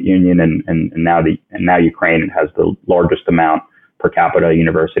Soviet Union and now Ukraine. It has the largest amount per capita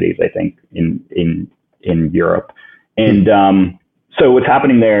universities, I think, in Europe. And so what's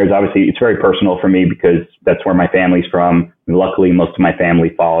happening there is, obviously, it's very personal for me because that's where my family's from. And luckily, most of my family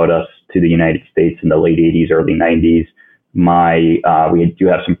followed us to the United States in the late 80s, early 90s. We do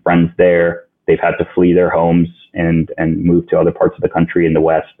have some friends there. They've had to flee their homes and move to other parts of the country in the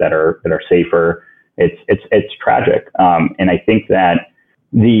West that are safer. It's tragic. And I think that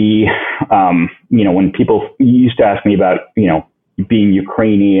when people used to ask me about, being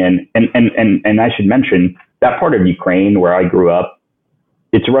Ukrainian, and I should mention that part of Ukraine where I grew up,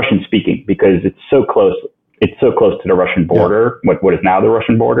 it's Russian speaking because it's so close to the Russian border, what is now the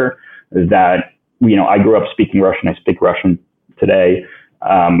Russian border, that, I grew up speaking Russian. I speak Russian today.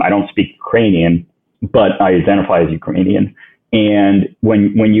 I don't speak Ukrainian, but I identify as Ukrainian. And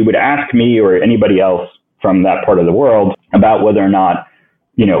when you would ask me or anybody else from that part of the world about whether or not,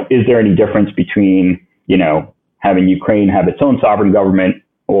 is there any difference between, having Ukraine have its own sovereign government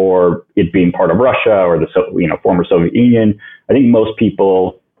or it being part of Russia or the former Soviet Union, I think most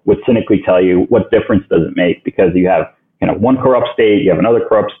people would cynically tell you, what difference does it make? Because you have, one corrupt state, you have another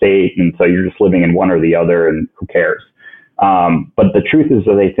corrupt state, and so you're just living in one or the other, and who cares? But the truth is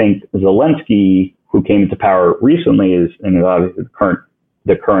that they think Zelensky, who came into power recently, is the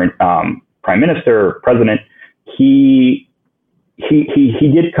current prime minister, president. He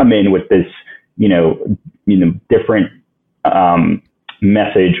did come in with this, different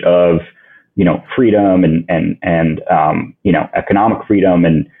message of, freedom and economic freedom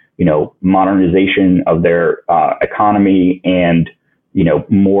and, modernization of their economy and,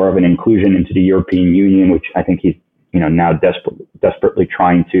 more of an inclusion into the European Union, which I think he's, now desperately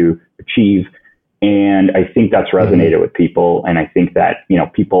trying to achieve. And I think that's resonated with people. And I think that,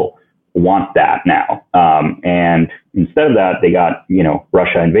 people want that now. And instead of that, they got,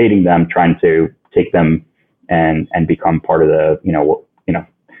 Russia invading them, trying to take them and become part of the,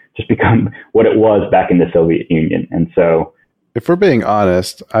 just become what it was back in the Soviet Union. And so, if we're being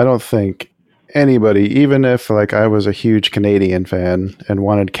honest, I don't think anybody, even if like I was a huge Canadian fan and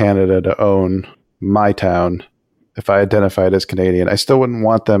wanted Canada to own my town, if I identified as Canadian, I still wouldn't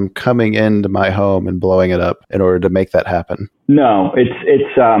want them coming into my home and blowing it up in order to make that happen. No,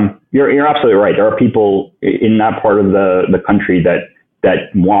 you're absolutely right. There are people in that part of the country that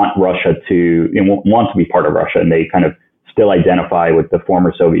want Russia want to be part of Russia, and they kind of still identify with the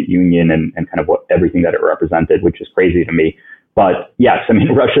former Soviet Union and kind of everything that it represented, which is crazy to me. But yes, I mean,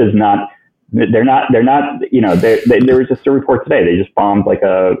 Russia is not, there was just a report today. They just bombed like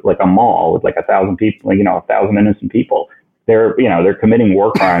a mall with like 1,000 people, 1,000 innocent people. They're committing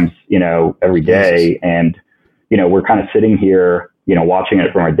war crimes, every day. And, we're kind of sitting here, watching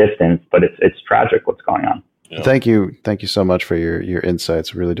it from a distance, but it's tragic what's going on. Yeah. Thank you so much for your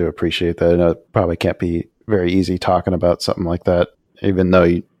insights. Really do appreciate that. I know it probably can't be very easy talking about something like that, even though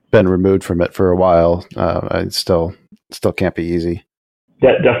you've been removed from it for a while. It still can't be easy.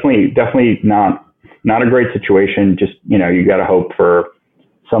 Definitely not a great situation. Just, you got to hope for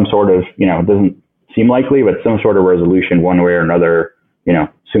some sort of, it doesn't seem likely, but some sort of resolution one way or another,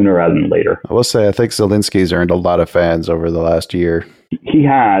 sooner rather than later. I will say, I think Zelensky's earned a lot of fans over the last year. He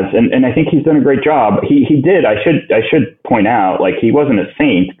has, and I think he's done a great job. He did. I should point out, like, he wasn't a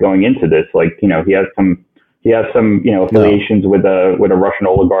saint going into this. Like, he has some affiliations with a Russian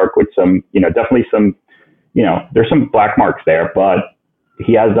oligarch, with some, definitely some, there's some black marks there, but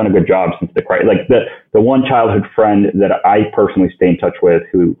he has done a good job since the crisis. Like the one childhood friend that I personally stay in touch with,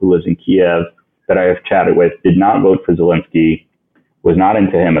 who lives in Kiev, that I have chatted with, did not vote for Zelensky, was not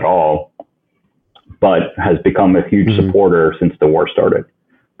into him at all, but has become a huge supporter since the war started,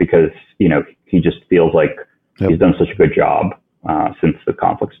 because, he just feels like he's done such a good job since the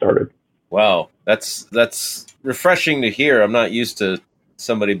conflict started. Wow, that's refreshing to hear. I'm not used to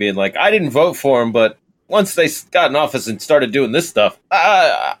somebody being like, I didn't vote for him, but once they got in office and started doing this stuff,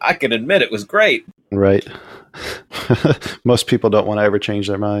 I can admit it was great. Right. Most people don't want to ever change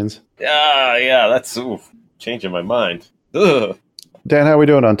their minds. Yeah, that's changing my mind. Ugh. Dan, how are we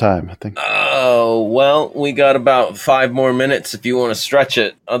doing on time, I think? Oh, well, we got about 5 more minutes if you want to stretch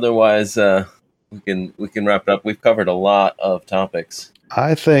it. Otherwise, we can wrap it up. We've covered a lot of topics.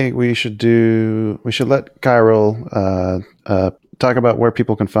 I think we should let Kyril talk about where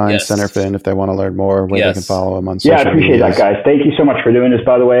people can find Centerfin if they want to learn more, where they can follow him on social media. Yeah, I appreciate that, guys. Thank you so much for doing this,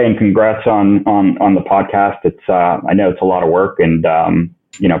 by the way, and congrats on the podcast. It's I know it's a lot of work, and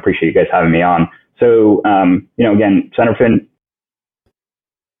appreciate you guys having me on. So again, Centerfin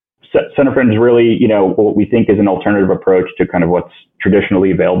is really what we think is an alternative approach to kind of what's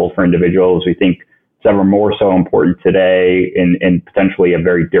traditionally available for individuals. We think it's ever more so important today in potentially a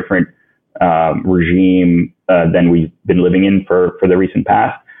very different regime than we've been living in for the recent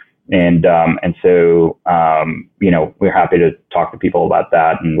past. And so we're happy to talk to people about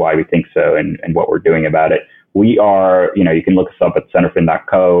that and why we think so and what we're doing about it. We are, you can look us up at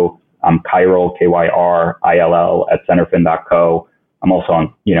centerfin.co. I'm Kyril, Kyrill at centerfin.co. I'm also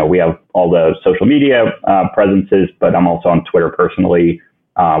on, we have all the social media presences, but I'm also on Twitter personally.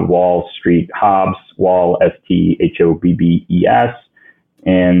 Wall Street Hobbs, Wall STHOBBES,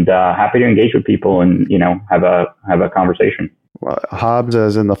 and happy to engage with people and have a conversation. Well, Hobbes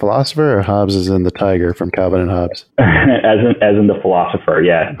as in the philosopher, or Hobbes as in the tiger from Calvin and Hobbes? as in the philosopher,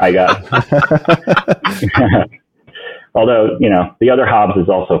 yeah, I got. Although the other Hobbes is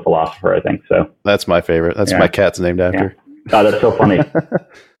also a philosopher, I think so. That's my favorite. That's my cat's named after. Yeah. Oh, that's so funny.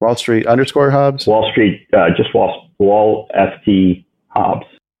 Wall Street _ Hobbs. Wall Street, just Wall ST Hobbs.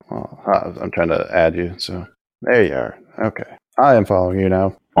 Well, Hobbs. I'm trying to add you, so there you are. Okay, I am following you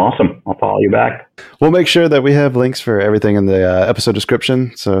now. Awesome. I'll follow you back. We'll make sure that we have links for everything in the episode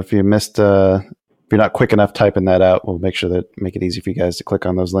description. So if you missed you're not quick enough typing that out, we'll make it easy for you guys to click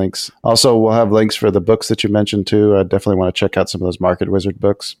on those links. Also, we'll have links for the books that you mentioned too. I definitely want to check out some of those Market Wizard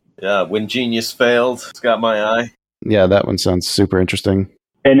books. Yeah, When Genius Failed. It's got my eye. Yeah, that one sounds super interesting.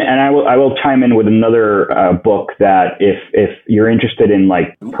 And I will chime in with another book that if you're interested in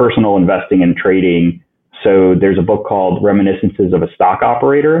like personal investing and trading. So there's a book called Reminiscences of a Stock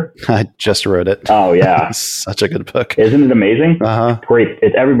Operator. I just wrote it. Oh yeah, such a good book. Isn't it amazing? Great.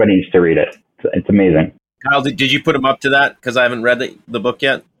 Everybody needs to read it. It's amazing. Kyle, did you put him up to that? Because I haven't read the book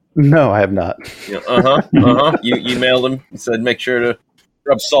yet. No, I have not. You mailed him. You said make sure to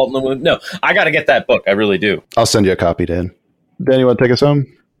rub salt in the wound. No, I got to get that book. I really do. I'll send you a copy, Dan. Dan, you want to take us home?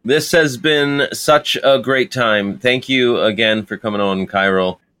 This has been such a great time. Thank you again for coming on,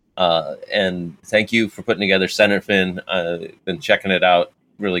 Kyril. And thank you for putting together Centerfin. Been checking it out.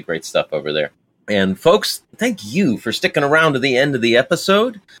 Really great stuff over there. And folks, thank you for sticking around to the end of the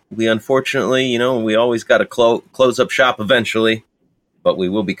episode. We unfortunately, we always got to close up shop eventually, but we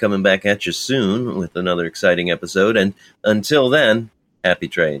will be coming back at you soon with another exciting episode. And until then, happy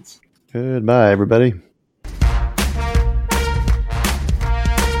trades. Goodbye, everybody.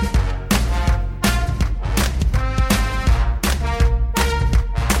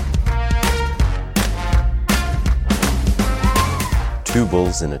 Two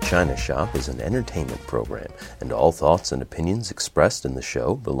Bulls in a China Shop is an entertainment program, and all thoughts and opinions expressed in the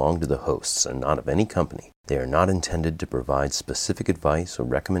show belong to the hosts and not of any company. They are not intended to provide specific advice or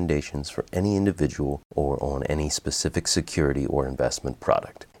recommendations for any individual or on any specific security or investment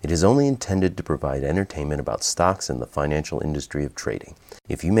product. It is only intended to provide entertainment about stocks in the financial industry of trading.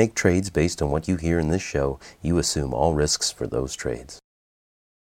 If you make trades based on what you hear in this show, you assume all risks for those trades.